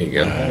 There you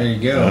go. There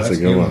you go. That's That's,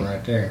 a a good good one. one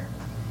right there.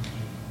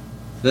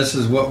 This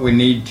is what we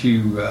need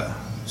to.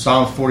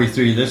 Psalms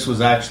 43. This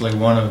was actually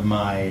one of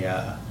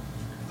my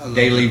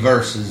daily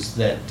verses.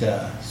 That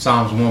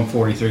Psalms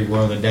 143,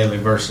 one of the daily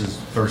verses,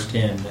 verse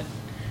 10, that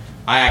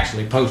I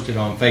actually posted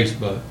on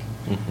Facebook.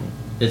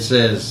 It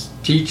says,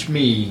 "Teach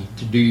me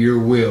to do your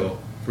will,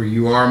 for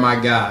you are my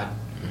God.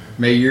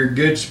 May your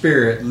good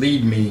spirit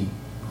lead me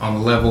on the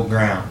level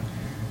ground."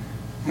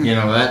 You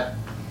know that.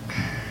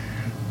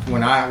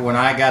 When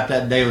I got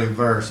that daily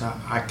verse,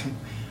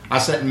 I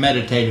sat and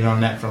meditated on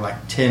that for like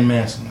 10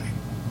 minutes. I'm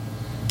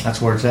like,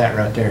 That's where it's at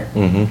right there.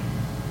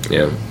 Mm-hmm.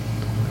 Yeah.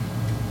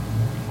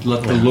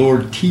 Let the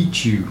Lord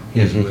teach you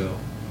His will.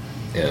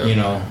 Yeah. You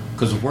know,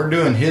 because if we're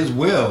doing His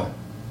will,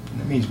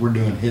 that means we're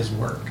doing His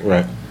work.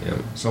 Right. Yeah.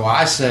 So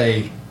I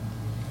say,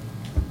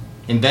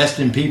 invest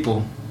in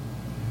people,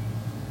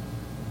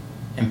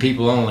 and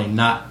people only,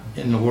 not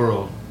in the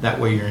world. That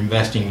way you're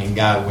investing in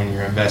God when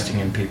you're investing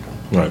in people.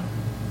 Right.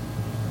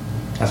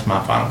 That's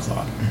my final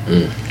thought.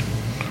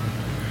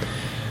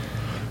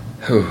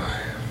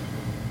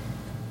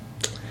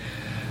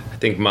 I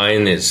think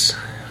mine is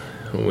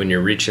when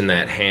you're reaching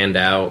that hand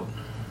out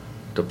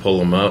to pull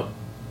them up,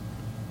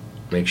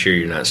 make sure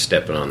you're not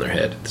stepping on their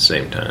head at the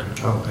same time.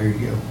 Oh, there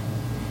you go.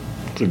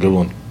 It's a good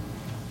one.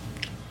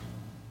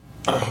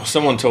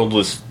 Someone told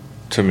this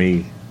to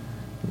me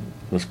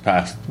this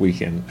past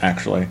weekend,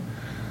 actually.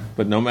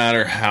 But no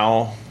matter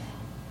how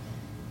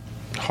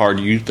hard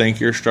you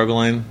think you're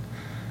struggling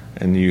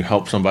and you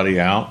help somebody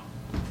out,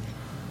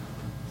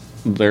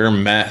 their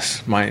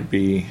mess might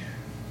be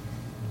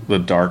the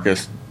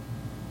darkest,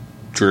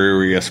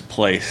 dreariest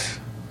place.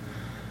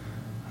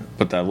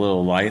 But that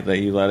little light that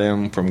you let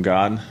in from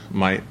God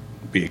might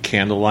be a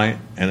candlelight,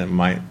 and it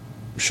might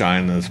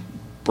shine as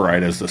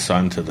bright as the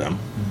sun to them.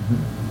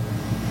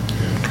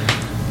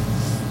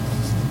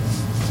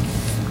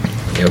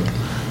 Yep.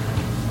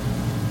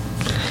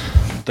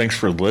 Thanks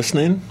for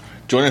listening.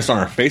 Join us on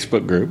our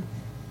Facebook group,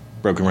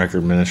 Broken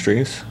Record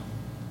Ministries.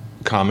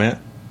 Comment,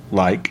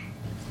 like,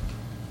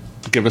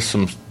 give us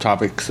some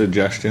topic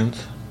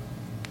suggestions,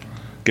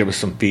 give us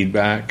some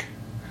feedback,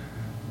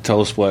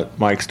 tell us what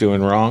Mike's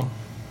doing wrong.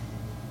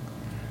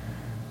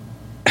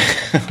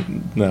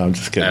 No, I'm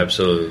just kidding.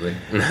 Absolutely.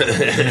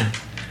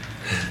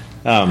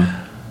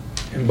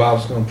 And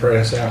Bob's going to pray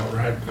us out,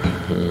 right?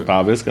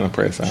 Bob is going to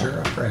pray us out. Sure,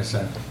 I'll praise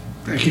that.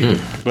 Thank you.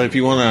 But if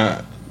you want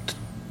to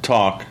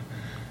talk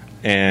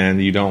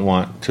and you don't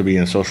want to be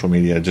in social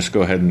media, just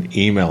go ahead and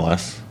email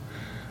us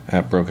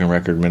at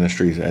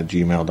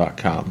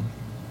brokenrecordministries@gmail.com.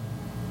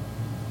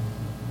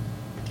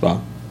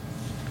 Bob?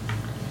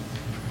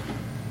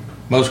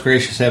 Most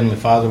gracious Heavenly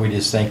Father, we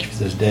just thank you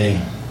for this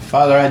day.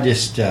 Father, I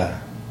just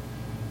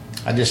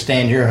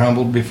stand here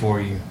humbled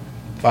before you.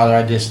 Father,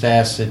 I just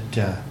ask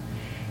that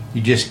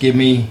you just give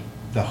me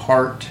the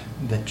heart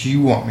that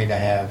you want me to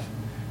have.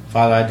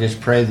 Father, I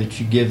just pray that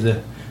you give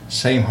the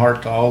same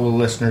heart to all the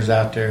listeners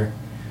out there.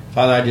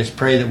 Father, I just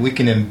pray that we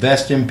can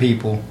invest in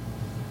people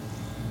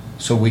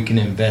so we can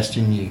invest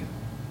in you.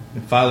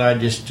 And Father, I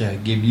just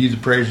give you the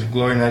praise and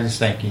glory, and I just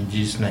thank you in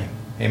Jesus' name.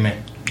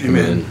 Amen.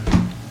 Amen.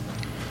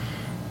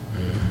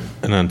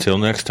 And until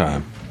next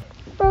time.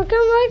 Broken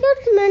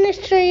Records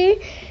Ministry.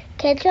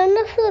 Catch you on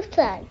the flip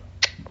side.